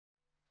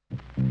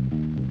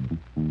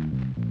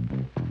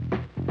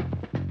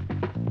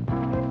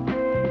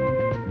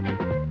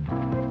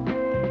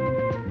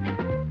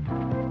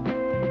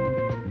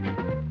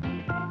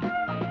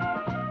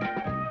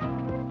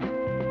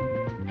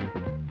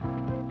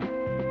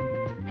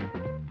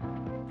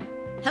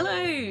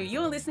Hello,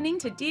 you're listening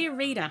to Dear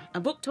Reader,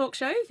 a book talk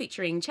show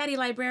featuring chatty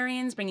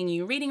librarians bringing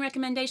you reading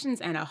recommendations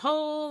and a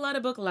whole lot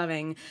of book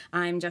loving.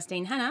 I'm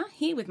Justine Hanna,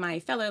 here with my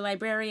fellow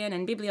librarian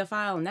and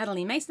bibliophile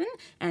Natalie Mason,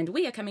 and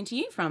we are coming to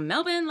you from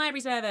Melbourne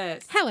Library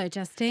Service. Hello,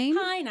 Justine.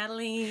 Hi,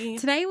 Natalie.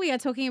 Today we are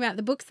talking about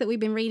the books that we've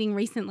been reading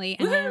recently,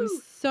 and I am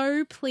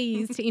so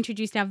pleased to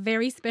introduce our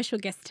very special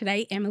guest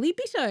today, Emily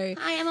Bitto.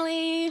 Hi,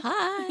 Emily.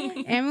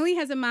 Hi. Emily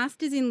has a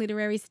Master's in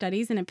Literary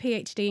Studies and a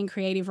PhD in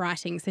Creative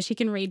Writing, so she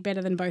can read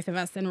better than both of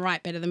us and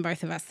write better than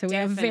both of us. So we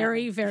are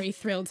very, very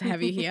thrilled to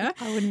have you here.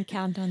 I wouldn't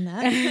count on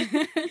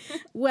that.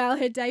 Well,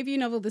 her debut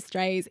novel, The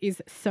Strays, is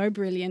so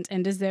brilliant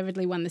and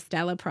deservedly won the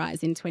Stella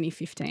Prize in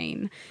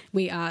 2015.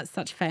 We are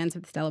such fans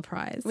of the Stella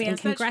Prize. We are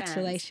such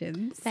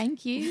congratulations.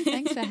 Thank you.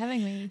 Thanks for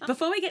having me.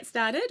 Before we get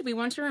started, we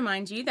want to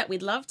remind you that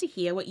we'd love to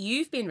hear what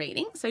you've been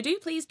reading, so do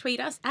please tweet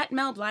us at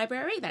Melb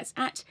Library, that's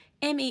at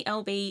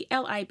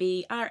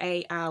MELBLIBRARY,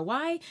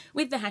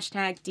 with the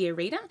hashtag Dear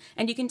Reader,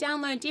 and you can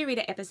download Dear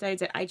Reader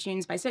episodes at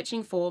iTunes by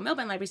searching for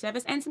Melbourne Library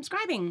Service and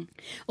subscribing.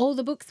 All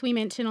the books we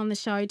mention on the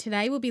show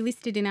today will be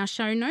listed in our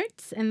show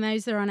notes, and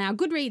those are on our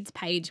Goodreads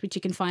page, which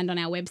you can find on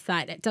our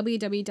website at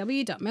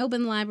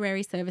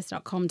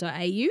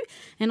www.melbournelibraryservice.com.au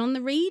and on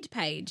the read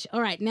page.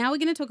 All right, now we're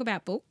going to talk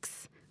about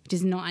books, which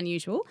is not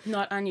unusual.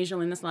 Not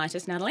unusual in the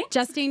slightest, Natalie.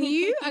 Justine,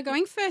 you are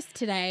going first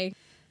today.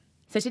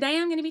 So today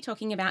I'm going to be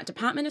talking about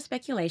Department of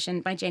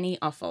Speculation by Jenny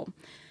Offal.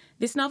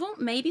 This novel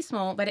may be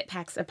small, but it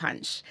packs a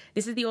punch.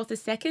 This is the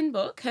author's second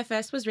book. Her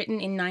first was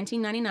written in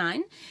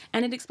 1999,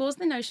 and it explores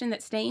the notion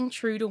that staying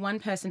true to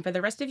one person for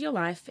the rest of your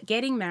life,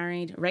 getting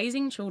married,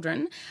 raising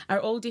children, are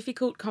all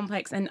difficult,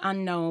 complex, and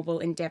unknowable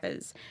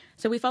endeavours.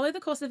 So we follow the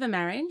course of a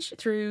marriage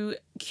through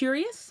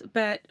curious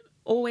but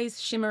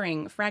always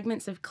shimmering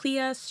fragments of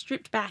clear,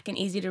 stripped back and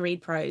easy to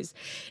read prose.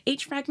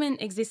 Each fragment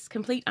exists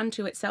complete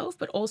unto itself,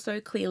 but also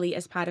clearly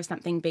as part of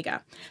something bigger.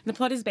 The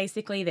plot is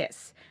basically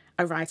this.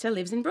 A writer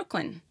lives in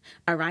Brooklyn.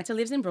 A writer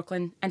lives in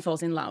Brooklyn and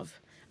falls in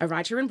love. A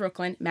writer in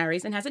Brooklyn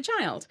marries and has a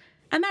child.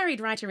 A married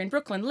writer in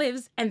Brooklyn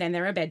lives, and then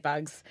there are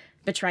bedbugs.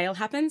 Betrayal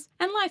happens,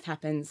 and life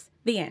happens.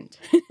 The end.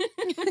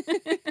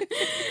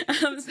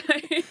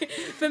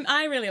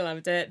 I really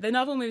loved it. The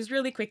novel moves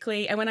really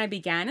quickly, and when I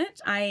began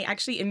it, I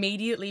actually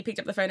immediately picked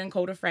up the phone and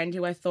called a friend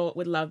who I thought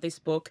would love this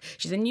book.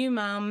 She's a new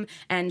mum,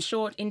 and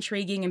short,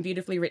 intriguing, and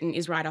beautifully written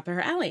is right up her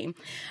alley.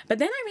 But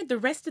then I read the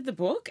rest of the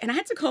book, and I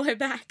had to call her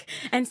back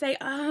and say,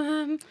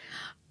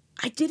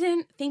 I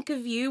didn't think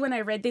of you when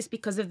I read this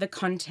because of the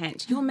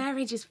content. Your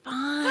marriage is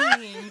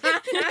fine.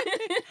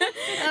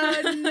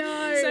 Oh,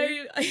 no. So,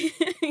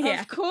 yeah.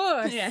 Of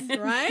course, Yeah.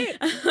 right?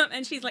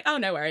 And she's like, oh,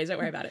 no worries, don't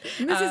worry about it.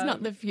 This is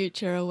not the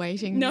future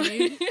awaiting No.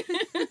 you.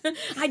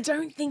 I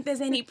don't think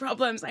there's any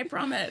problems, I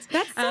promise.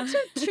 That's such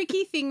a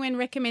tricky thing when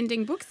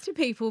recommending books to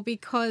people,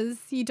 because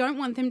you don't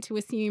want them to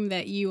assume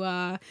that you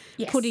are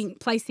Yes.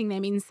 placing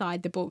them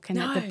inside the book and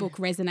that the No. book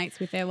resonates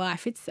with their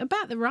life. It's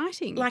about the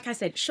writing. Like I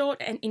said, short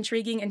and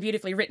intriguing and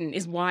beautifully written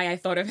is why I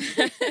thought of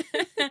it.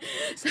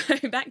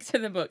 So back to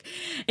the book.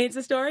 It's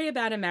a story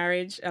about a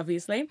marriage,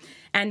 obviously,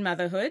 and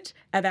motherhood,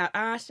 about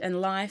art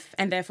and life,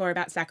 and therefore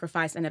about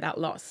sacrifice and about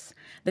loss.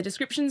 The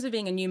descriptions of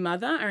being a new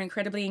mother are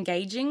incredibly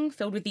engaging,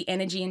 filled with the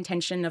energy and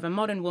tension of a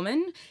modern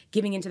woman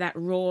giving into that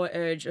raw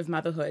urge of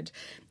motherhood.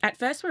 At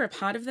first, we're a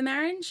part of the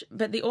marriage,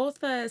 but the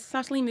author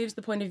subtly moves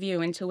the point of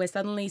view until we're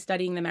suddenly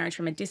studying the marriage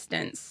from a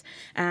distance.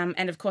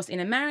 And of course, in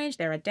a marriage,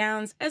 there are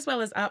downs as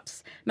well as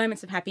ups,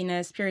 moments of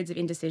happiness, periods of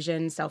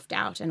indecision,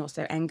 self-doubt, and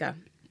also anger.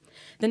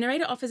 The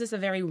narrator offers us a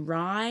very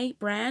wry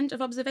brand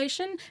of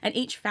observation, and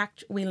each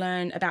fact we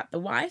learn about the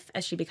wife,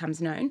 as she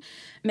becomes known,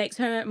 makes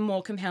her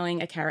more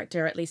compelling a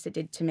character, at least it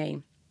did to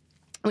me.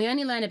 We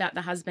only learn about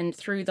the husband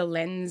through the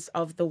lens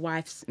of the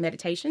wife's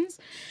meditations,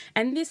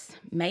 and this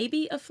may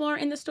be a flaw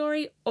in the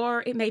story,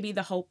 or it may be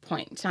the whole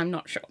point. I'm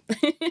not sure.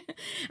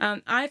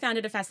 I found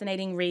it a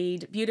fascinating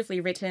read, beautifully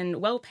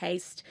written,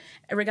 well-paced,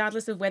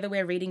 regardless of whether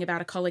we're reading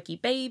about a colicky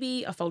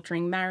baby, a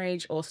faltering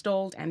marriage, or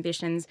stalled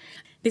ambitions.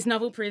 This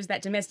novel proves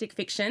that domestic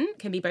fiction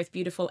can be both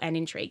beautiful and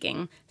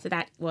intriguing. So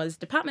that was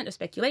Department of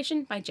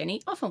Speculation by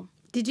Jenny Offal.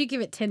 Did you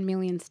give it 10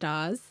 million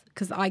stars?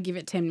 Because I give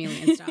it 10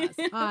 million stars.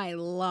 I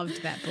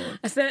loved that book.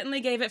 I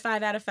certainly gave it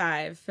 5 out of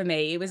 5 for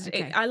me. It was,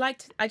 Okay.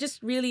 I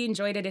just really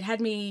enjoyed it. It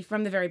had me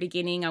from the very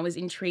beginning. I was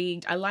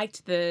intrigued. I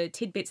liked the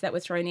tidbits that were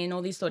thrown in,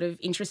 all these sort of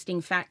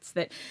interesting facts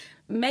that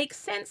make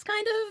sense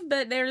kind of,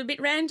 but they're a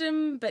bit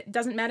random, but it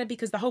doesn't matter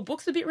because the whole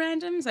book's a bit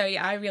random. So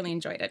yeah, I really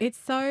enjoyed it. It's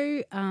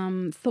so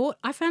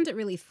I found it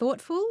really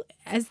thoughtful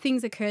as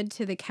things occurred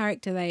to the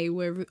character. They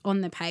were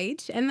on the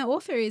page, and the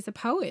author is a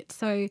poet,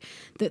 so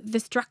the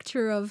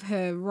structure of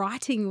her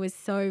writing was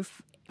so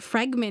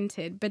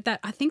fragmented, but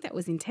I think that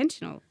was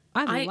intentional.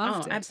 I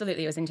loved it.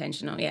 Absolutely, it was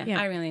intentional. Yeah, Yeah.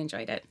 I really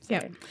enjoyed it. So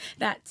Yeah.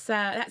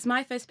 that's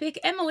my first pick.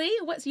 Emily,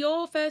 what's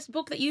your first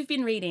book that you've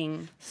been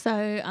reading?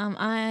 So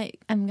I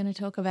am going to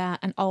talk about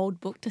an old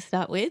book to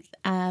start with,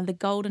 The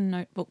Golden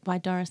Notebook by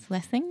Doris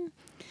Lessing.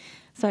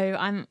 So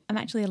I'm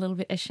actually a little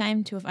bit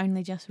ashamed to have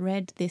only just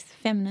read this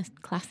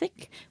feminist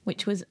classic,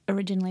 which was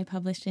originally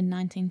published in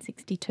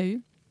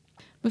 1962.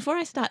 Before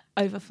I start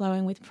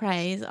overflowing with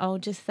praise, I'll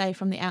just say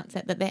from the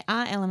outset that there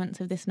are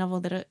elements of this novel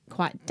that are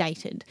quite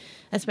dated,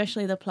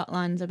 especially the plot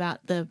lines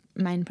about the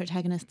main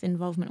protagonist's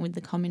involvement with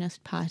the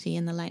Communist Party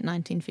in the late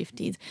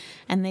 1950s.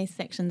 And these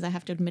sections, I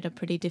have to admit, are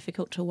pretty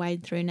difficult to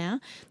wade through now.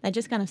 They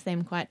just kind of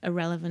seem quite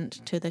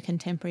irrelevant to the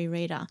contemporary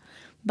reader.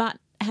 But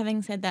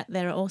having said that,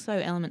 there are also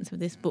elements of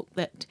this book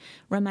that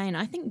remain,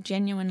 I think,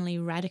 genuinely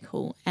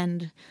radical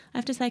and, I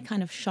have to say,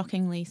 kind of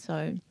shockingly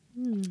so.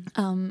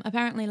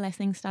 Apparently,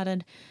 Lessing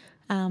started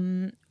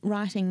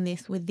writing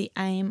this with the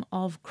aim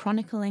of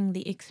chronicling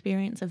the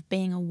experience of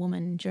being a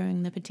woman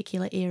during the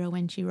particular era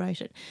when she wrote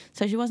it.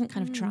 So she wasn't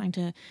kind of trying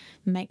to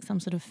make some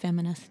sort of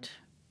feminist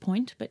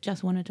point, but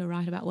just wanted to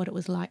write about what it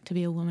was like to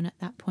be a woman at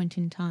that point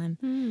in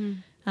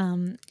time.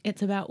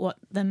 It's about what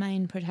the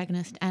main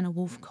protagonist, Anna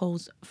Wolfe,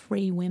 calls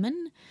free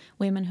women,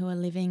 women who are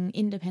living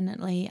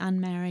independently,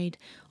 unmarried,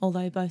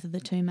 although both of the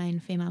two main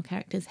female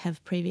characters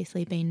have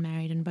previously been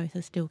married and both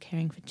are still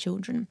caring for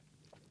children.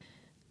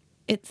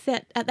 It's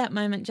set at that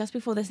moment just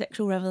before the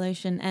sexual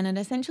revolution, and it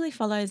essentially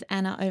follows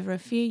Anna over a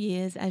few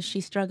years as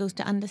she struggles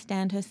to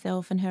understand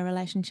herself and her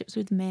relationships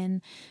with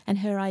men and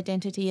her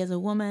identity as a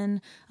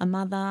woman, a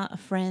mother, a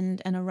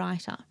friend, and a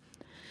writer.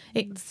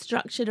 It's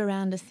structured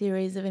around a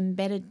series of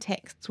embedded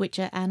texts which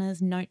are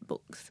Anna's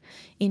notebooks,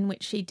 in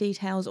which she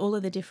details all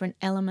of the different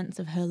elements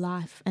of her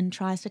life and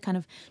tries to kind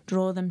of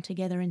draw them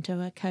together into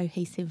a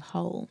cohesive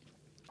whole.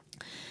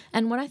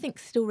 And what I think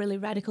is still really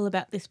radical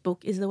about this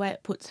book is the way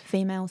it puts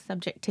female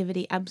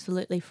subjectivity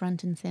absolutely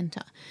front and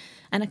centre,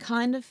 and a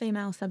kind of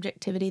female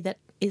subjectivity that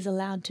is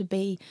allowed to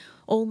be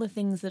all the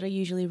things that are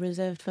usually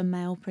reserved for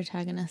male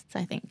protagonists,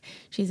 I think.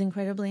 She's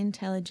incredibly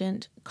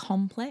intelligent,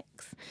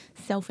 complex,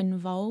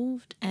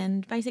 self-involved,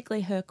 and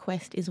basically her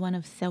quest is one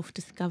of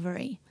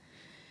self-discovery.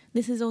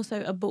 This is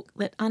also a book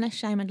that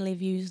unashamedly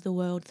views the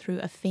world through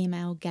a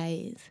female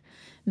gaze.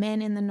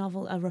 Men in the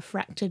novel are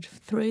refracted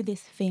through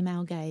this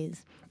female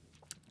gaze.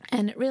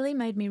 And it really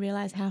made me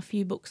realise how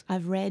few books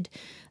I've read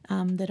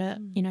that are,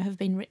 have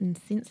been written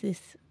since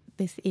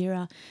this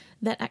era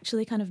that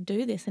actually kind of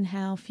do this, and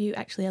how few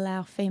actually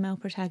allow female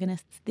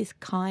protagonists this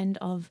kind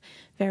of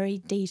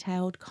very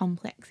detailed,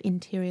 complex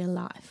interior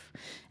life,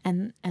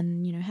 and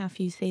how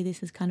few see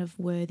this as kind of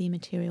worthy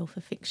material for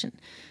fiction.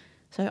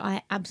 So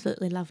I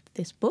absolutely loved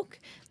this book,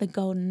 The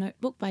Golden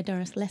Notebook by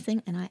Doris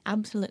Lessing, and I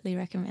absolutely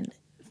recommend it.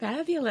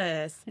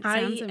 Fabulous. It sounds I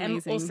amazing.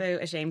 am also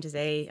ashamed to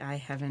say I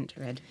haven't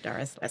read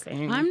Doris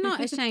Lessing. I'm not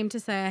ashamed to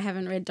say I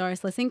haven't read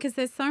Doris Lessing because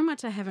there's so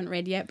much I haven't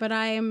read yet, but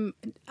I am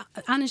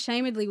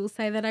unashamedly will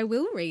say that I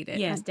will read it.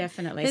 Yes,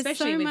 definitely. There's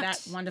Especially so with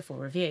much- that wonderful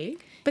review.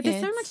 But there's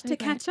Yeah, so it's much so to great.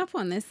 catch up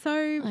on. There's so,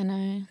 I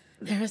know.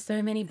 There are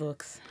so many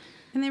books.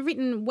 and they're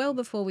written well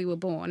before we were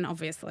born,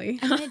 obviously.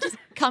 And they're just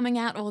coming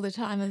out all the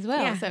time as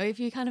well. Yeah. So if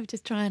you kind of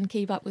just try and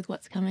keep up with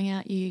what's coming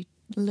out, you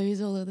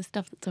lose all of the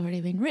stuff that's already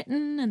been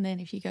written. And then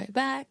if you go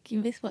back, you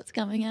miss what's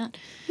coming out.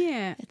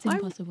 Yeah, It's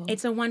impossible.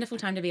 It's a wonderful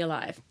time to be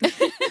alive.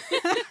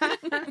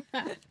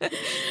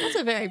 That's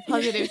a very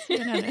positive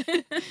spin on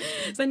it.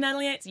 So,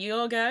 Natalie, it's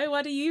your go.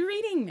 What are you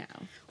reading now?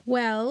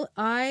 Well,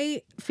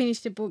 I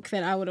finished a book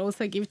that I would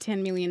also give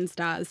 10 million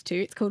stars to.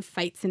 It's called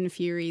Fates and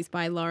Furies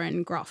by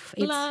Lauren Groff.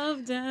 It's,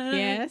 Loved it.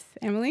 yes,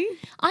 Emily?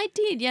 I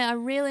did, yeah. I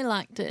really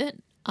liked it.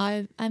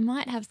 I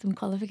might have some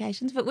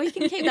qualifications, but we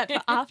can keep that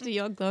for after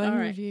your glowing All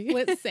right, review.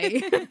 let's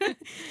see.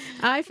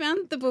 I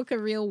found the book a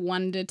real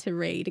wonder to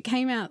read. It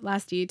came out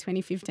last year,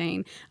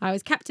 2015. I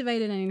was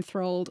captivated and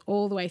enthralled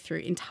all the way through,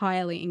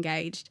 entirely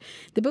engaged.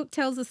 The book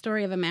tells the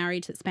story of a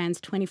marriage that spans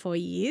 24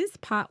 years.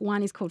 Part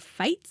 1 is called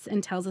Fates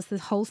and tells us the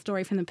whole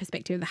story from the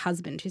perspective of the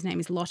husband, whose name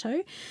is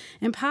Lotto.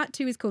 And Part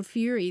 2 is called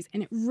Furies,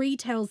 and it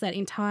retells that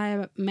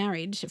entire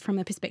marriage from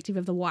the perspective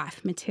of the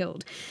wife,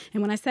 Mathilde.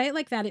 And when I say it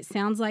like that, it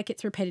sounds like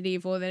it's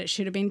repetitive or that it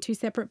should have been 2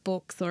 separate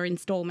books or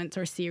installments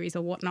or a series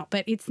or whatnot,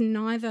 but it's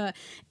neither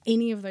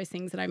any of those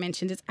things that I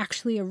mentioned. It's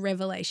actually a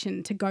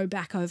revelation to go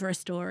back over a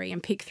story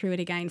and pick through it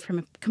again from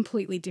a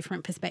completely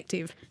different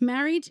perspective.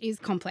 Marriage is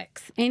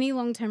complex. Any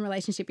long-term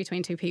relationship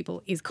between two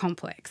people is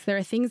complex. There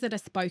are things that are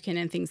spoken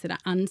and things that are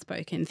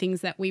unspoken,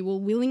 things that we will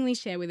willingly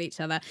share with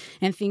each other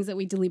and things that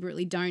we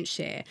deliberately don't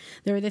share.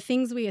 There are the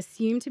things we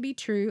assume to be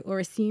true or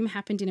assume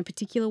happened in a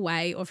particular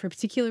way or for a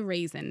particular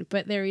reason,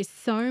 but there is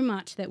so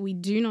much that we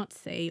do not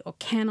see or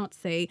cannot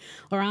see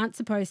or aren't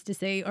supposed to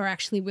see or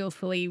actually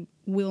willfully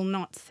will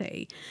not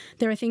see.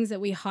 There are things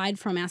that we hide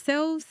from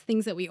ourselves,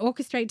 things that we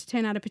orchestrate to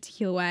turn out a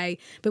particular way,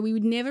 but we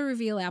would never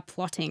reveal our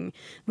plotting.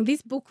 Well,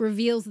 this book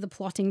reveals the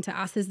plotting to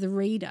us as the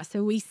reader,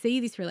 so we see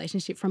this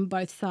relationship from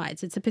both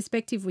sides. It's a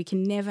perspective we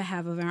can never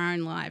have of our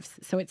own lives,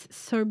 so it's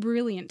so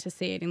brilliant to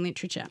see it in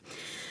literature.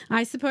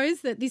 I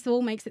suppose that this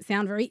all makes it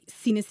sound very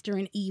sinister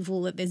and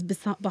evil, that there's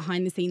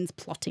behind-the-scenes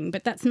plotting,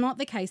 but that's not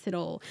the case at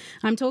all.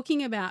 I'm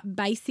talking about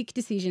basic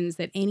decisions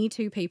that any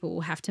two people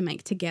will have to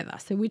make together.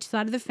 So which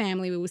side of the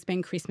family we will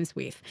spend Christmas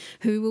with,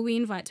 who will we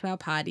invite to our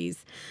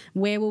parties,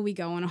 where will we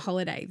go on a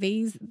holiday.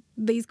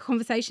 These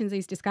conversations,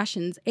 these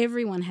discussions,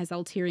 everyone has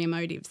ulterior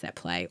motives at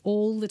play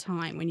all the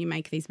time when you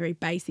make these very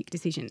basic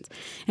decisions.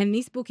 And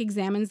this book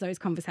examines those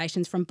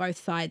conversations from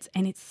both sides,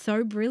 and it's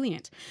so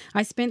brilliant.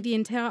 I spent the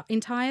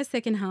entire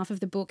second half of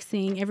the book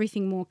seeing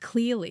everything more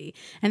clearly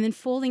and then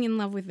falling in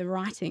love with the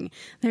writing.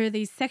 There are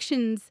these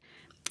sections.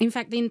 In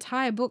fact, the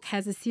entire book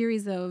has a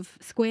series of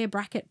square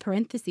bracket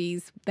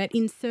parentheses that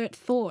insert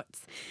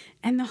thoughts.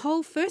 And the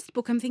whole first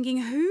book, I'm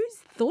thinking, whose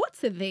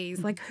thoughts are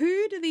these? Like,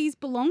 who do these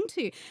belong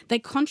to? They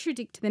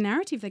contradict the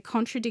narrative. They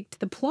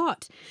contradict the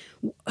plot.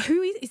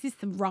 Who is this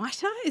the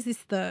writer? Is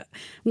this the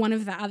one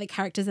of the other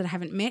characters that I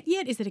haven't met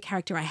yet? Is it a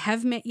character I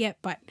have met yet,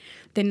 but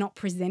they're not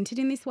presented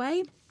in this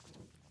way?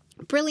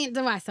 Brilliant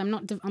device. I'm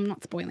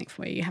not spoiling it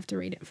for you. You have to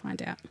read it and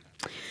find out.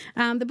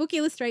 The book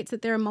illustrates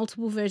that there are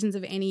multiple versions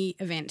of any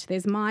event.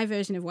 There's my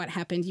version of what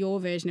happened, your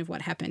version of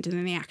what happened, and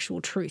then the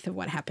actual truth of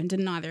what happened.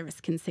 And neither of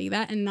us can see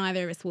that, and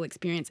neither of us will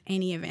experience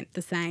any event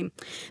the same.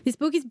 This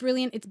book is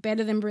brilliant. It's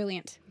better than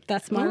brilliant.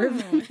 That's my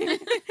review.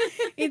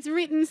 It's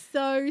written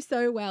so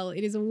well.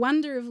 It is a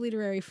wonder of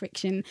literary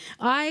fiction.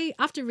 I,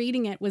 after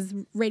reading it, was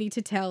ready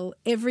to tell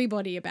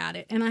everybody about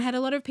it. And I had a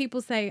lot of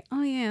people say,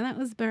 oh, yeah, that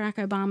was Barack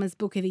Obama's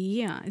book of the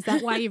year. Is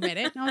that why you read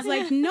it? And I was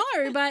like, no,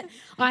 but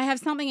I have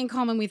something in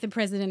common with the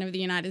President of the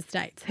United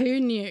States. Who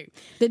knew?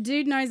 The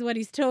dude knows what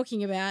he's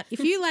talking about.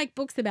 If you like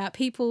books about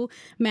people,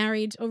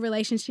 marriage, or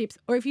relationships,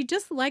 or if you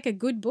just like a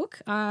good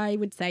book, I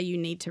would say you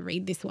need to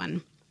read this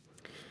one.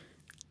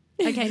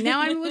 Okay, now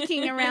I'm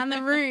looking around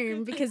the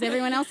room because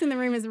everyone else in the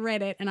room has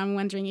read it, and I'm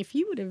wondering if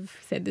you would have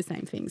said the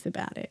same things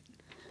about it.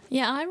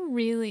 Yeah, I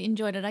really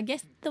enjoyed it. I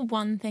guess the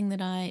one thing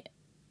that I,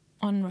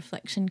 on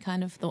reflection,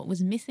 kind of thought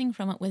was missing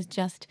from it was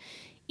just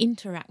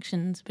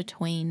interactions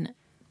between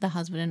the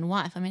husband and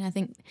wife. I mean, I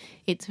think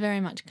it's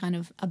very much kind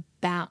of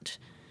about,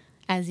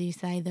 as you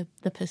say,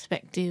 the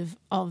perspective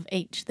of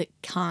each that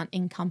can't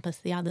encompass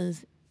the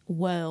other's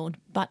world.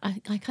 But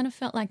I kind of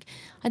felt like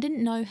I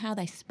didn't know how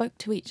they spoke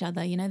to each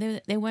other. You know,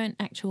 there weren't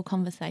actual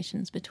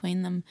conversations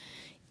between them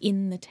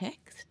in the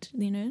text,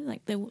 you know,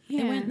 like there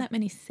weren't that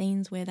many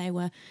scenes where they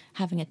were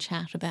having a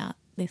chat about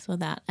this or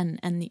that,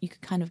 and you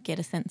could kind of get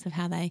a sense of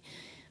how they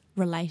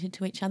related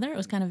to each other. It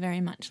was kind of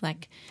very much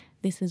like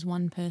this is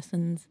one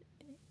person's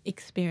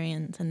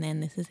experience and then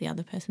this is the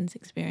other person's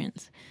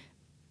experience.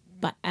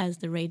 But as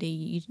the reader,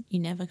 you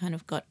never kind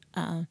of got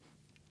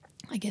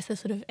I guess a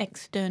sort of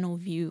external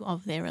view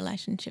of their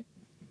relationship.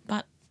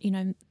 But, you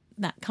know,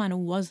 that kind of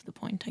was the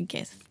point, I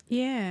guess.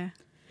 Yeah.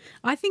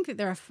 I think that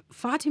there are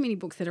far too many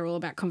books that are all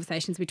about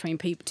conversations between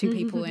two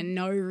people and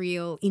no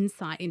real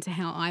insight into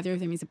how either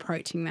of them is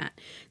approaching that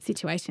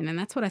situation. And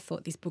that's what I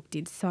thought this book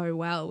did so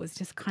well, was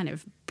just kind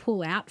of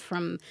pull out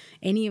from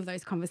any of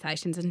those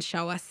conversations and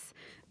show us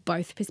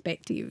both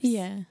perspectives.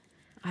 Yeah.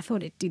 I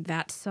thought it did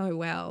that so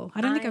well.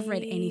 I don't think I've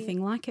read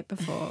anything like it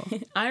before.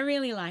 I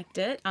really liked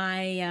it.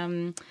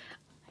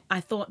 I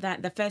thought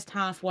that the first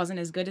half wasn't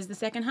as good as the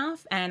second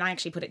half, and I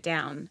actually put it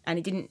down. And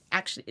it didn't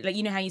actually, like,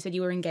 you know how you said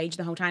you were engaged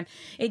the whole time?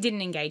 It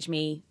didn't engage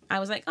me. I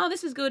was like, oh,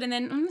 this is good, and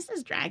then this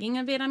is dragging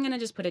a bit. I'm going to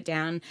just put it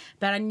down.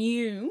 But I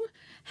knew,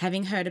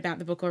 having heard about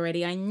the book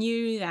already, I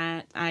knew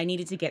that I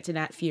needed to get to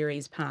that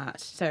Furies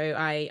part. So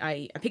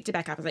I picked it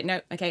back up. I was like,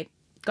 no, okay,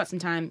 got some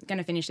time, going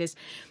to finish this.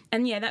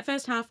 And yeah, that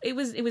first half, it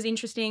was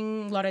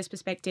interesting, Lotto's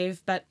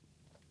perspective, but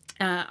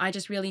I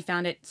just really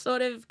found it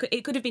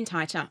it could have been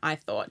tighter, I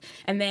thought.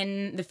 And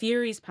then the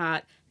Furies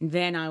part,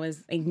 then I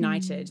was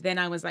ignited. Then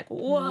I was like,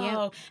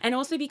 whoa. Yep. And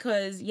also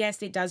because,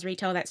 yes, it does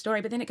retell that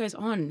story, but then it goes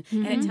on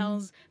and it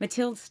tells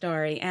Matilda's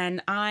story.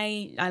 And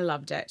I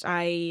loved it.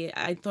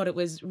 I thought it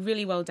was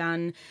really well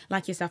done.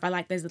 Like yourself, I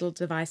like those little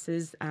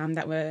devices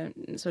that were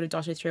sort of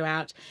dotted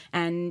throughout.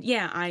 And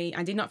yeah,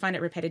 I did not find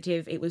it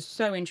repetitive. It was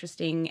so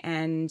interesting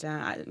and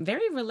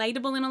very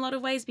relatable in a lot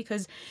of ways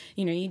because,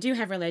 you know, you do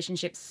have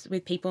relationships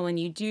with people and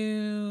you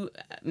do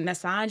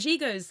massage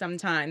egos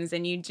sometimes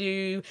and you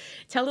do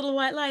tell little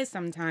white lies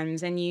sometimes.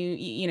 And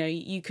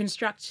you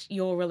construct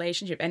your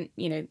relationship, and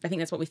I think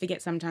that's what we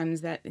forget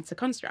sometimes, that it's a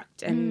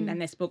construct,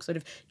 and this book sort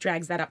of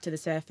drags that up to the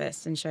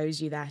surface and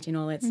shows you that in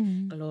all its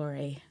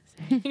glory.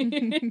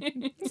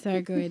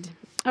 So good.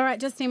 All right,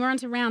 Justine, we're on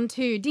to round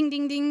 2. Ding,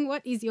 ding, ding.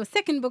 What is your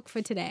second book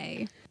for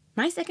today?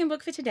 My second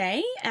book for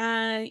today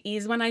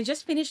is one I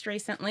just finished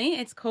recently.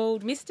 It's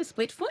called Mr.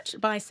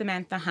 Splitfoot by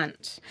Samantha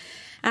Hunt.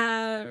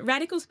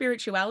 Radical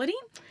spirituality,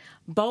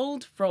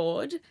 bold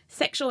fraud,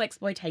 sexual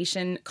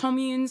exploitation,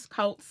 communes,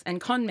 cults,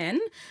 and con men,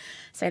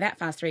 say that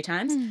fast 3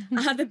 times,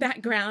 are the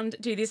background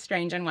to this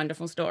strange and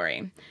wonderful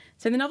story.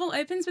 So the novel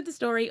opens with the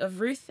story of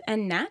Ruth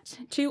and Nat,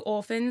 2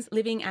 orphans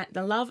living at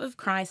the Love of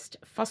Christ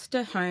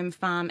foster home,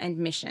 farm and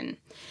mission.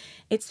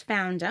 Its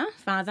founder,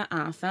 Father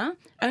Arthur,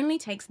 only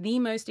takes the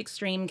most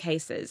extreme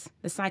cases,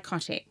 the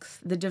psychotics,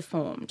 the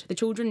deformed, the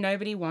children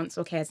nobody wants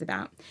or cares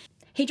about.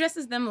 He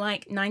dresses them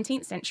like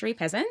 19th century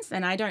peasants,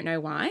 and I don't know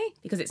why,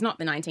 because it's not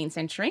the 19th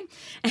century,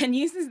 and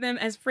uses them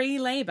as free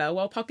labour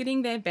while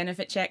pocketing their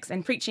benefit checks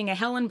and preaching a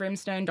hell and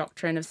brimstone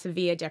doctrine of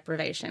severe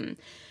deprivation.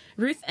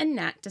 Ruth and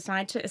Nat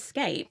decide to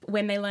escape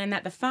when they learn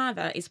that the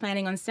father is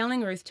planning on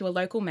selling Ruth to a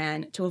local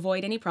man to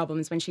avoid any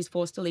problems when she's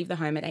forced to leave the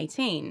home at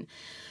 18.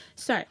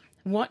 So,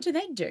 what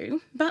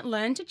do but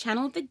learn to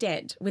channel the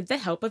dead with the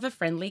help of a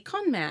friendly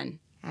con man?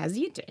 As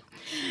you do.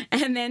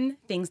 And then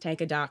things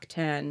take a dark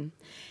turn.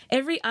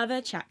 Every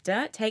other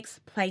chapter takes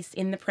place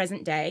in the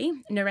present day,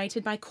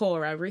 narrated by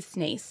Cora, Ruth's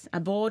niece,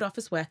 a bored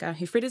office worker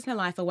who fritters her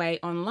life away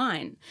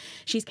online.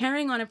 She's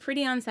carrying on a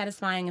pretty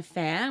unsatisfying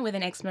affair with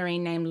an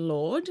ex-Marine named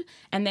Lord,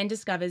 and then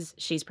discovers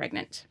she's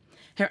pregnant.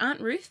 Her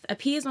Aunt Ruth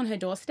appears on her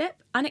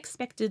doorstep,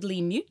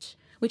 unexpectedly mute,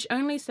 which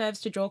only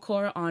serves to draw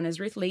Cora on as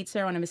Ruth leads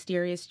her on a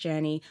mysterious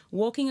journey,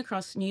 walking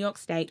across New York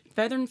State,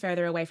 further and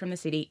further away from the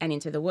city and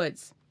into the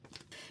woods.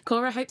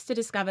 Cora hopes to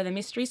discover the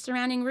mysteries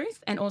surrounding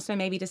Ruth and also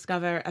maybe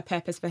discover a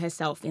purpose for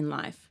herself in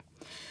life.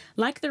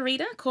 Like the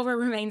reader, Cora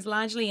remains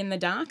largely in the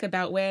dark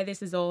about where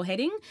this is all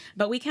heading,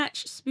 but we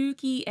catch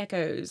spooky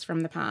echoes from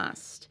the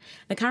past.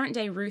 The current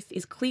day Ruth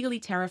is clearly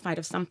terrified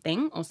of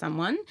something or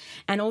someone,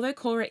 and although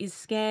Cora is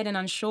scared and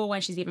unsure why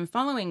she's even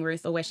following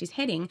Ruth or where she's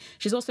heading,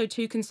 she's also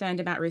too concerned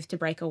about Ruth to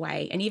break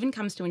away and even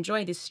comes to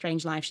enjoy this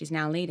strange life she's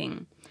now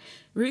leading.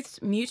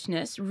 Ruth's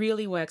muteness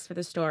really works for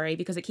the story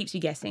because it keeps you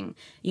guessing.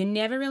 You're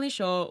never really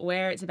sure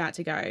where it's about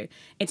to go.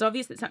 It's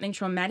obvious that something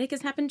traumatic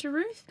has happened to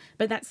Ruth,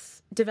 but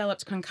that's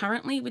developed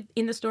concurrently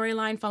in the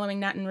storyline following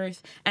Nat and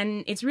Ruth,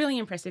 and it's really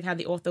impressive how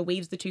the author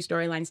weaves the 2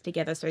 storylines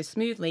together so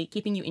smoothly,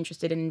 keeping you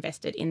interested and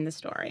invested in the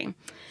story.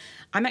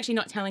 I'm actually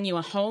not telling you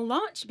a whole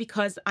lot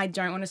because I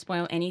don't want to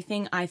spoil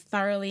anything. I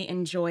thoroughly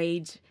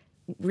enjoyed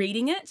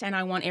reading it, and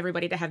I want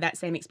everybody to have that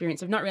same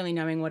experience of not really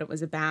knowing what it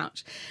was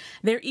about.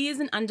 There is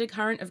an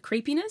undercurrent of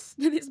creepiness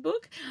to this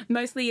book.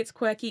 Mostly it's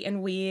quirky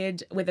and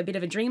weird with a bit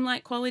of a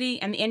dreamlike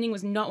quality, and the ending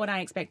was not what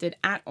I expected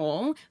at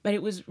all, but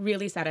it was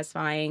really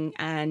satisfying,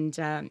 and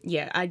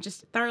I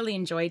just thoroughly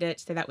enjoyed it.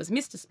 So that was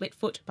Mr.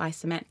 Splitfoot by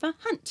Samantha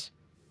Hunt.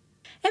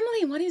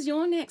 Emily, what is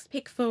your next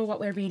pick for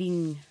what we're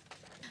reading?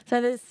 So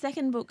the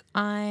second book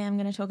I am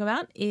going to talk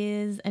about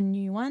is a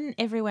new one,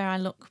 Everywhere I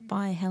Look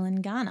by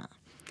Helen Garner.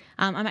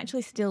 I'm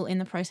actually still in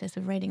the process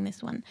of reading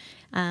this one.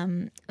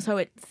 So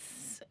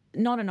it's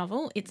not a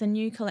novel. It's a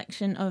new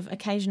collection of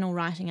occasional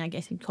writing, I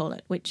guess you'd call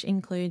it, which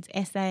includes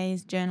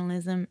essays,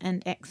 journalism,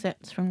 and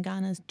excerpts from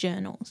Garner's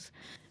journals.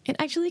 It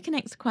actually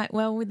connects quite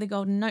well with The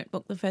Golden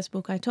Notebook, the first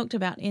book I talked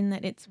about, in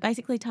that it's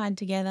basically tied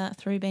together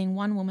through being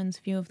one woman's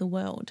view of the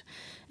world.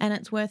 And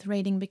it's worth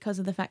reading because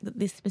of the fact that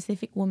this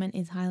specific woman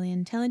is highly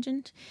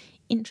intelligent,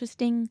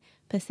 interesting,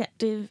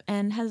 perceptive,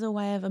 and has a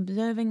way of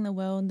observing the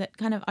world that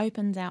kind of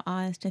opens our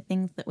eyes to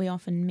things that we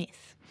often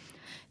miss.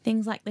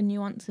 Things like the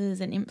nuances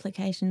and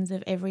implications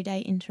of everyday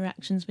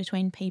interactions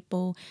between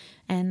people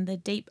and the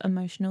deep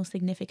emotional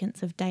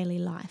significance of daily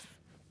life.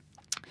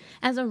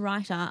 As a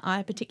writer,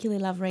 I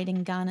particularly love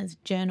reading Garner's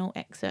journal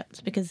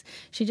excerpts because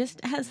she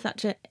just has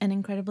such an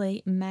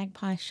incredibly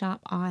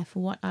magpie-sharp eye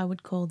for what I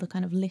would call the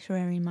kind of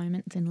literary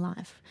moments in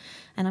life.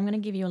 And I'm going to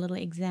give you a little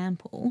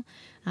example.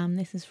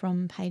 This is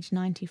from page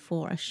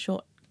 94, a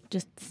short,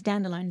 just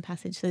standalone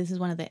passage. So this is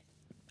one of the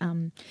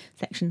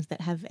sections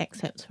that have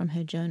excerpts from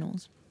her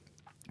journals.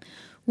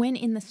 When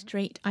in the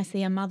street I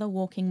see a mother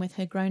walking with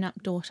her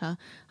grown-up daughter,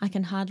 I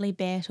can hardly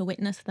bear to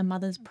witness the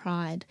mother's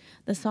pride,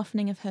 the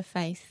softening of her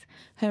face,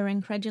 her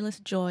incredulous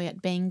joy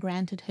at being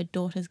granted her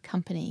daughter's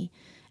company,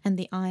 and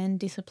the iron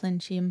discipline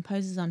she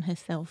imposes on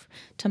herself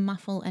to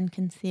muffle and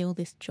conceal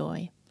this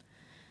joy.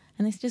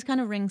 And this just kind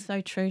of rings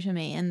so true to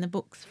me, and the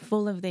book's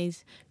full of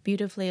these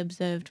beautifully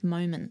observed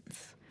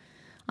moments.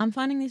 I'm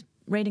finding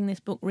reading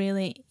this book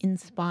really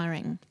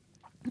inspiring.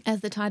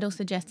 As the title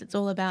suggests, it's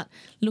all about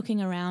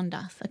looking around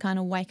us, a kind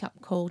of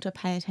wake-up call to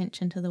pay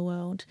attention to the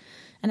world.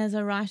 And as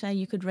a writer,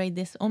 you could read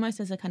this almost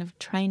as a kind of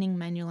training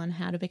manual on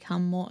how to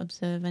become more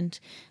observant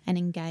and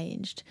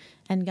engaged.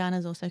 And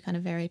Garner's also kind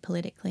of very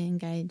politically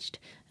engaged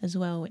as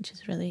well, which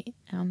is really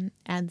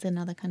adds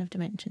another kind of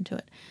dimension to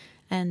it.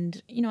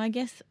 And, I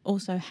guess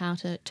also how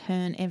to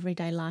turn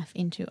everyday life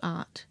into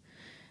art.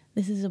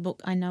 This is a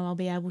book I know I'll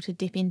be able to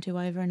dip into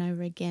over and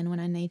over again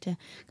when I need to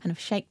kind of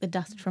shake the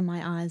dust from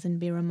my eyes and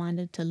be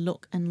reminded to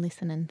look and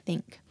listen and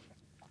think.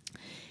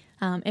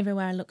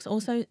 Everywhere I Look's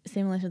also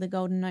similar to The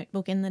Golden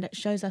Notebook in that it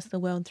shows us the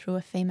world through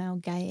a female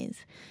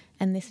gaze,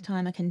 and this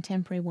time a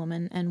contemporary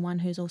woman and one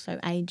who's also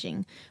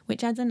ageing,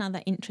 which adds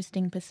another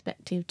interesting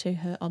perspective to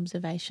her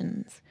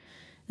observations.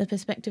 The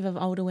perspective of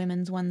older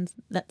women's one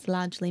that's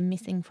largely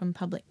missing from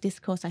public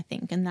discourse, I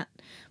think, and that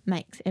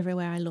makes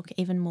Everywhere I Look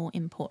even more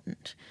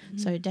important.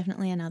 So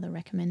definitely another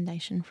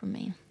recommendation from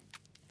me.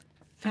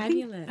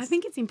 Fabulous. I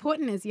think it's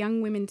important as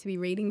young women to be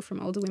reading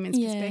from older women's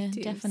perspectives.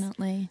 Yeah,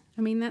 definitely.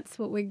 I mean, that's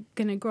what we're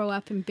going to grow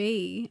up and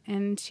be,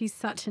 and she's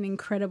such an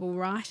incredible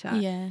writer.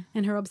 Yeah.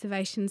 And her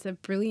observations are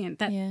brilliant.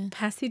 That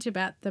passage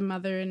about the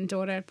mother and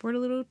daughter brought a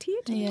little tear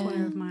to the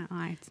corner of my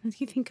eye. As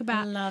you think I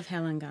about love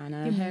Helen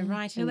Garner. Her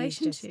writing is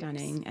just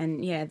stunning.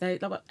 And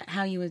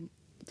how you were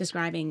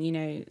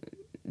describing,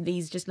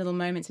 these just little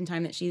moments in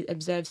time that she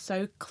observes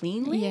so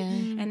cleanly,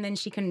 and then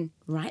she can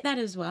write that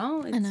as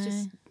well. It's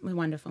just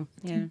wonderful.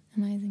 Yeah,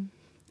 amazing.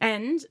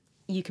 And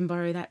you can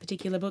borrow that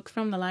particular book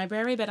from the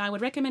library, but I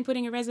would recommend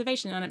putting a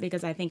reservation on it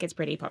because I think it's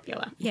pretty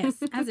popular. Yes,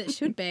 as it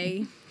should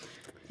be.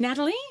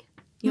 Natalie,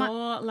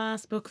 your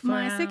last book for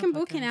my our second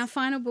book podcast. and our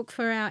final book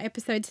for our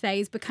episode today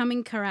is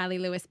Becoming Coralie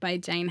Lewis by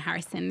Jane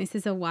Harrison. This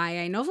is a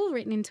YA novel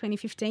written in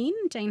 2015.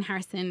 Jane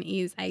Harrison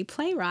is a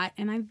playwright,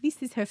 and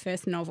this is her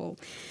first novel.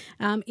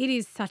 It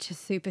is such a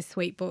super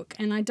sweet book,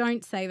 and I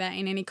don't say that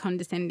in any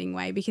condescending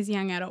way because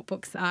young adult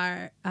books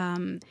are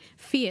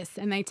fierce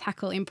and they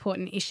tackle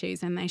important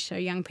issues and they show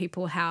young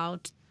people how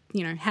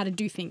to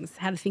do things,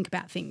 how to think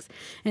about things.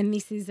 And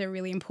this is a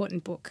really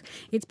important book.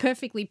 It's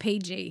perfectly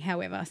PG,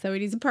 however, so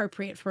it is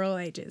appropriate for all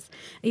ages.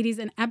 It is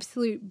an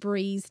absolute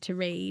breeze to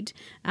read.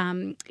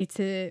 It's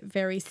a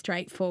very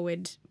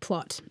straightforward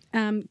plot.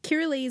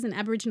 Kira Lee is an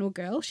Aboriginal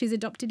girl. She's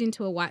adopted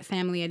into a white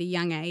family at a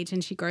young age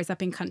and she grows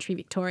up in country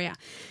Victoria.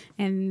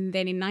 And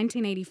then in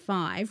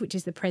 1985, which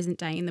is the present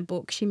day in the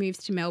book, she moves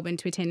to Melbourne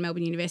to attend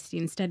Melbourne University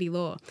and study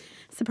law.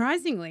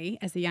 Surprisingly,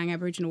 as a young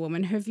Aboriginal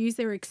woman, her views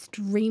are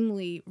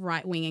extremely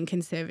right-wing and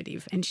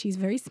conservative, and she's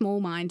very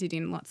small-minded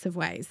in lots of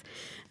ways.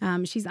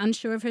 She's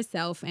unsure of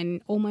herself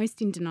and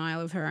almost in denial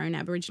of her own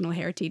Aboriginal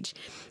heritage.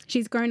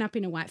 She's grown up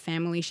in a white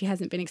family. She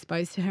hasn't been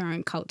exposed to her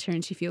own culture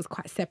and she feels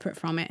quite separate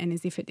from it and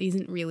as if it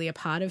isn't really a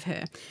part of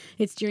her.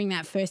 It's during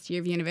that first year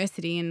of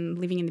university and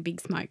living in the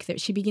big smoke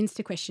that she begins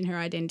to question her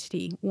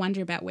identity,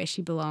 wonder about where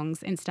she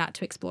belongs, and start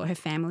to explore her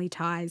family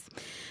ties.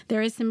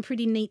 There are some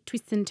pretty neat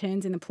twists and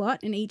turns in the plot,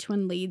 and each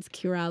one leads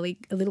Kiralee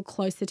a little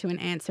closer to an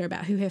answer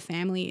about who her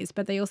family is,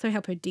 but they also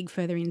help her dig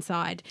further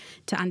inside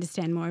to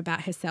understand more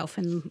about herself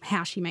and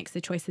how she makes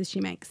the choices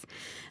she makes.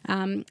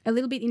 A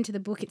little bit into the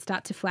book, it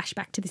starts to flash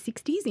back to the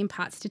 60s, in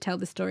parts to tell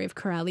the story of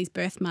Coralie's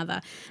birth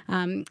mother.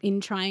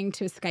 In trying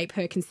to escape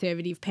her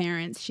conservative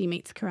parents, she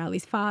meets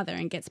Coralie's father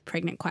and gets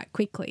pregnant quite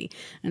quickly.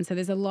 And so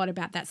there's a lot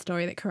about that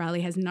story that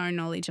Kiralee has no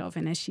knowledge of,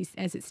 and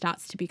as it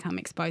starts to become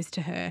exposed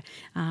to her,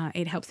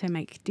 it helps her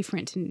make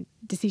different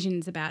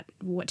decisions about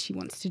what she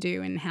wants to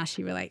do and how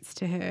she relates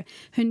to her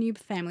new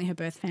family, her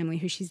birth family,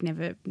 who she's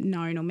never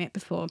known or met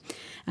before.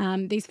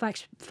 These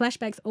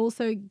flashbacks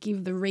also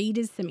give the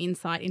readers some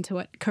insight into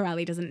what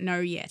Kiralee doesn't know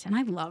yet, and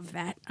I love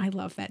that. I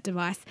love that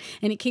device,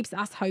 and it keeps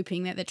us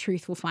hoping that the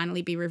truth will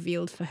finally be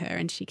revealed for her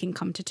and she can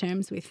come to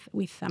terms with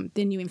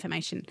the new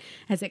information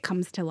as it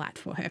comes to light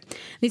for her.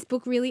 This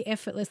book really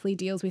effortlessly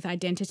deals with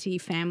identity,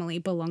 family,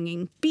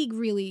 belonging,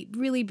 really,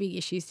 really big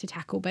issues to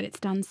tackle, but it's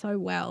done so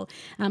well.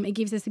 It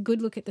gives us a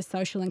good look at the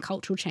social and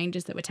cultural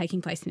changes that were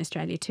taking place in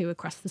Australia too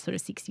across the sort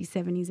of 60s,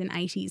 70s and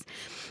 80s.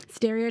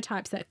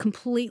 Stereotypes that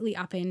completely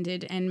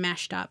upended and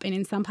mashed up, and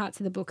in some parts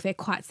of the book they're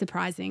quite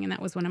surprising, and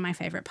that was one of my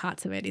favourite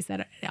parts of it, is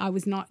that I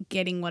was not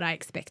getting what I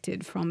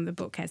expected from the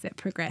book as it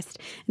progressed.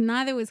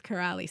 Neither was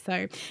Kiralee.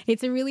 So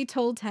it's a really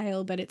tall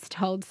tale, but it's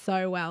told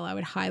so well. I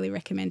would highly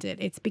recommend it.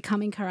 It's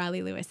Becoming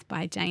Coralie Lewis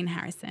by Jane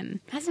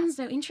Harrison. That sounds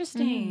so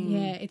interesting.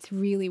 Yeah, it's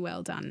really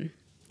well done.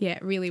 Yeah,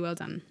 really well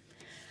done.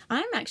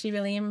 I'm actually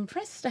really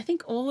impressed. I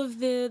think all of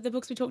the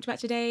books we talked about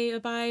today are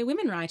by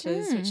women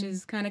writers, which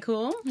is kind of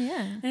cool.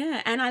 Yeah.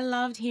 Yeah, and I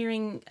loved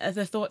hearing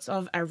the thoughts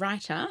of a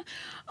writer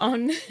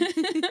on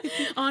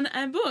on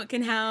a book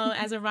and how,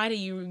 as a writer,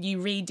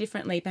 you read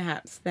differently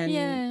perhaps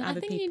than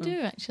other people. I think you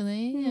do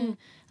actually. Yeah.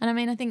 And I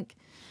mean, I think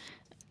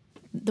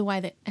the way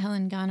that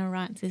Helen Garner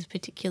writes is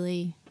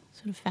particularly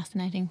sort of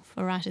fascinating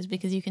for writers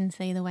because you can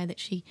see the way that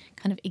she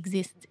kind of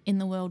exists in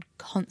the world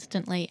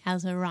constantly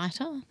as a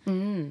writer.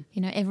 You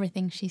know,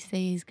 everything she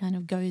sees kind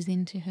of goes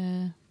into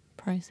her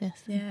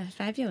process. Yeah,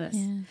 fabulous.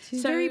 Yeah.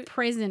 She's very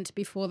present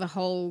before the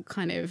whole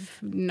kind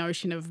of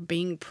notion of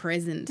being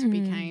present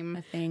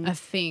became a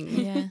thing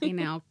in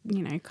our,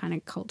 kind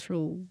of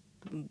cultural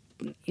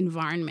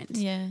environment.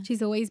 Yeah.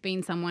 She's always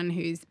been someone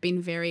who's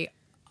been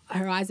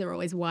her eyes are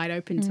always wide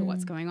open to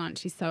what's going on.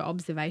 She's so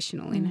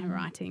observational in her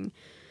writing.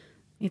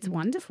 It's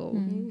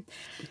wonderful.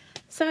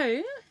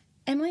 So,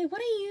 Emily, what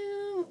are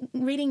you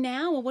reading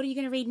now, or what are you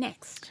going to read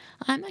next?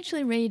 I'm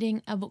actually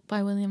reading a book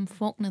by William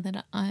Faulkner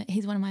that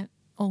he's one of my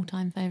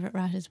all-time favourite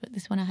writers, but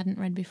this one I hadn't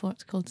read before.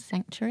 It's called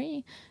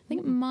Sanctuary. I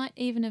think it might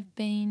even have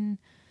been,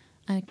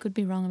 I could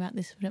be wrong about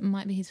this, but it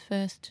might be his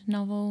first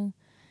novel.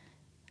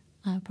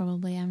 I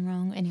probably am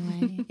wrong.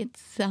 Anyway,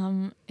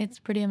 it's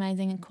pretty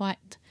amazing and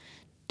quite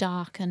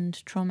dark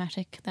and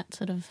traumatic. That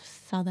sort of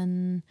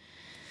southern,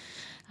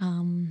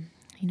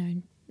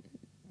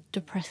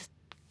 depressed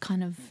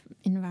kind of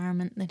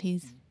environment that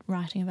he's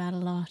writing about a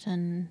lot.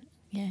 And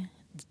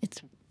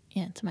it's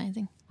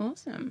amazing.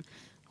 Awesome.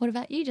 What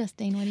about you,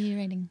 Justine? What are you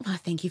reading? Oh,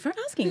 thank you for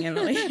asking,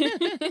 Emily.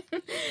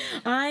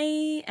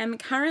 I am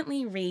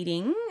currently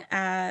reading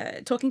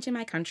Talking to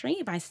My Country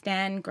by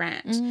Stan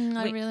Grant.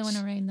 I really want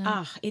to read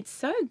that. It's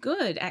so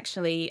good,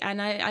 actually.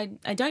 And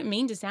I don't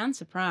mean to sound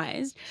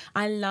surprised.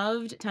 I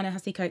loved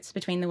Ta-Nehisi Coates'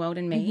 Between the World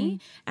and Me.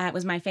 It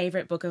was my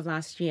favourite book of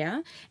last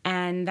year.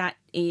 And that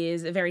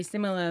is a very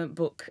similar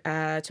book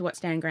to what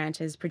Stan Grant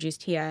has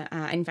produced here.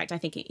 In fact, I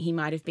think he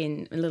might have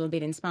been a little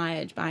bit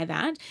inspired by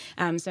that.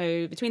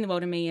 So Between the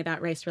World and Me,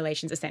 about race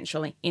relations,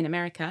 essentially, in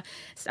America.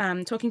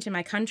 Talking to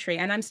My Country,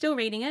 and I'm still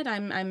reading it.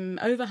 I'm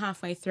over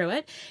halfway through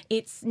it.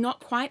 It's not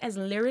quite as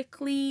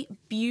lyrically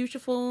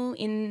beautiful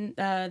in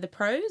the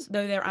prose,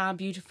 though there are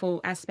beautiful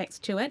aspects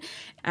to it.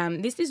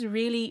 This is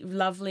really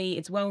lovely.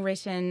 It's well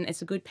written.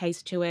 It's a good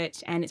pace to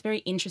it, and it's very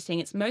interesting.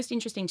 It's most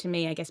interesting to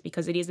me, I guess,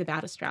 because it is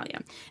about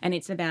Australia, and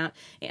it's about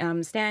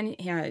Stan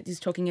is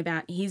talking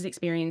about his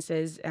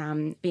experiences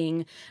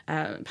being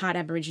part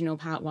Aboriginal,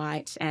 part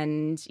white,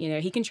 and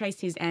he can trace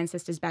his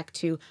ancestors back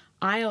to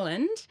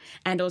Ireland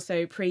and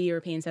also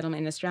pre-European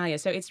settlement in Australia.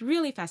 So it's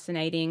really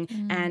fascinating,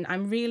 and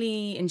I'm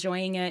really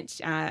enjoying it.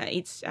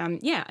 It's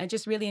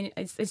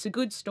a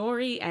good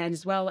story,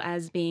 as well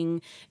as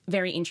being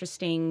very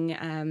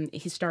interesting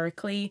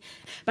historically.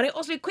 But I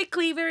also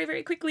very,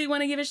 very quickly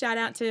want to give a shout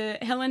out to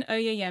Helen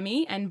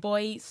Oyeyemi and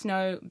Boy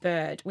Snow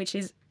Bird, which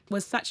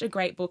was such a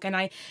great book, and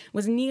I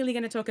was nearly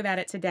going to talk about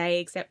it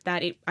today, except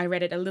that I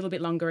read it a little bit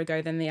longer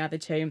ago than the other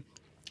two.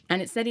 And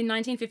it's set in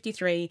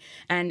 1953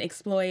 and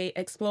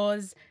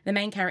explores the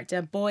main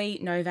character, Boy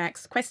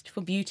Novak's quest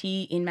for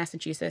beauty in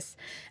Massachusetts.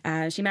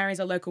 She marries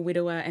a local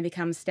widower and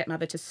becomes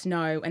stepmother to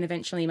Snow, and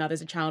eventually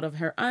mothers a child of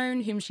her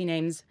own, whom she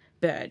names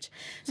Bird.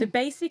 So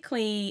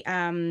basically,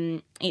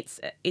 it's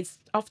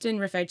often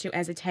referred to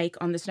as a take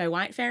on the Snow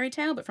White fairy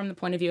tale, but from the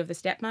point of view of the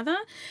stepmother.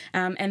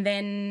 And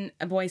then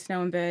a Boy,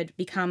 Snow and Bird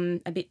become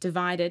a bit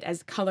divided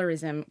as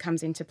colorism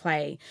comes into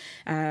play.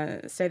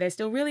 So they're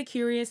still really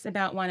curious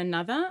about one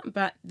another,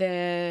 but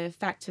the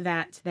fact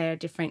that they're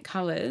different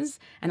colours,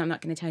 and I'm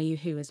not going to tell you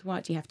who is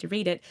what, you have to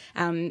read it,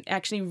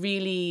 actually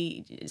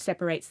really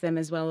separates them,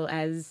 as well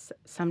as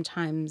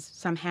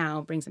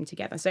somehow brings them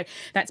together. So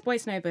that's Boy,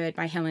 Snow, Bird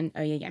by Helen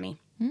Oyeyemi.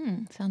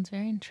 Sounds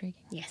very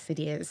intriguing. Yes, it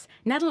is.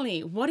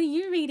 Natalie, what are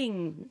you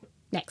reading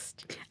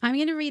next? I'm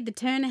going to read The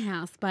Turner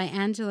House by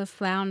Angela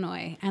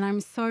Flournoy, and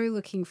I'm so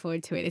looking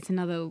forward to it. It's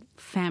another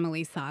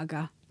family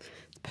saga.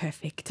 It's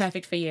perfect.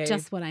 Perfect for you.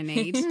 Just what I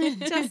need.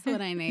 Just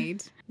what I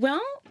need.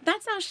 Well,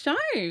 that's our show.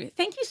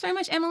 Thank you so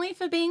much, Emily,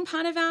 for being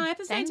part of our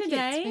episode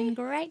today. It's been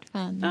great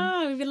fun.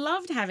 Oh, we've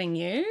loved having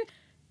you.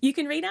 You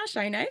can read our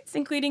show notes,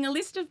 including a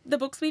list of the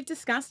books we've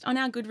discussed, on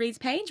our Goodreads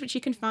page, which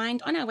you can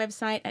find on our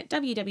website at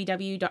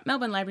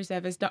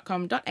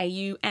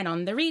www.melbournelibraryservice.com.au and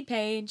on the read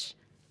page.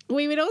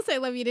 We would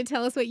also love you to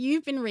tell us what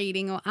you've been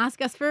reading or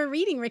ask us for a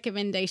reading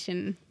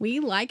recommendation.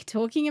 We like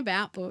talking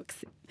about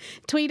books.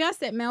 Tweet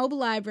us at Melbourne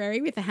Library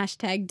with the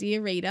hashtag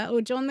Dear Reader,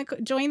 or join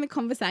the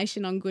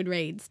conversation on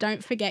Goodreads.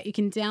 Don't forget you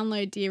can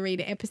download Dear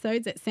Reader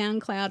episodes at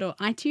SoundCloud or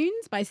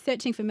iTunes by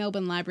searching for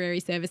Melbourne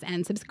Library Service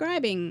and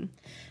subscribing.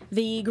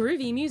 The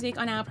groovy music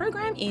on our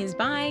program is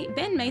by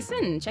Ben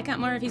Mason. Check out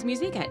more of his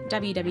music at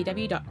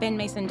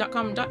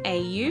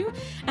www.benmason.com.au.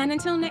 And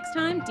until next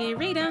time, dear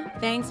reader,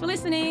 thanks for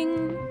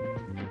listening.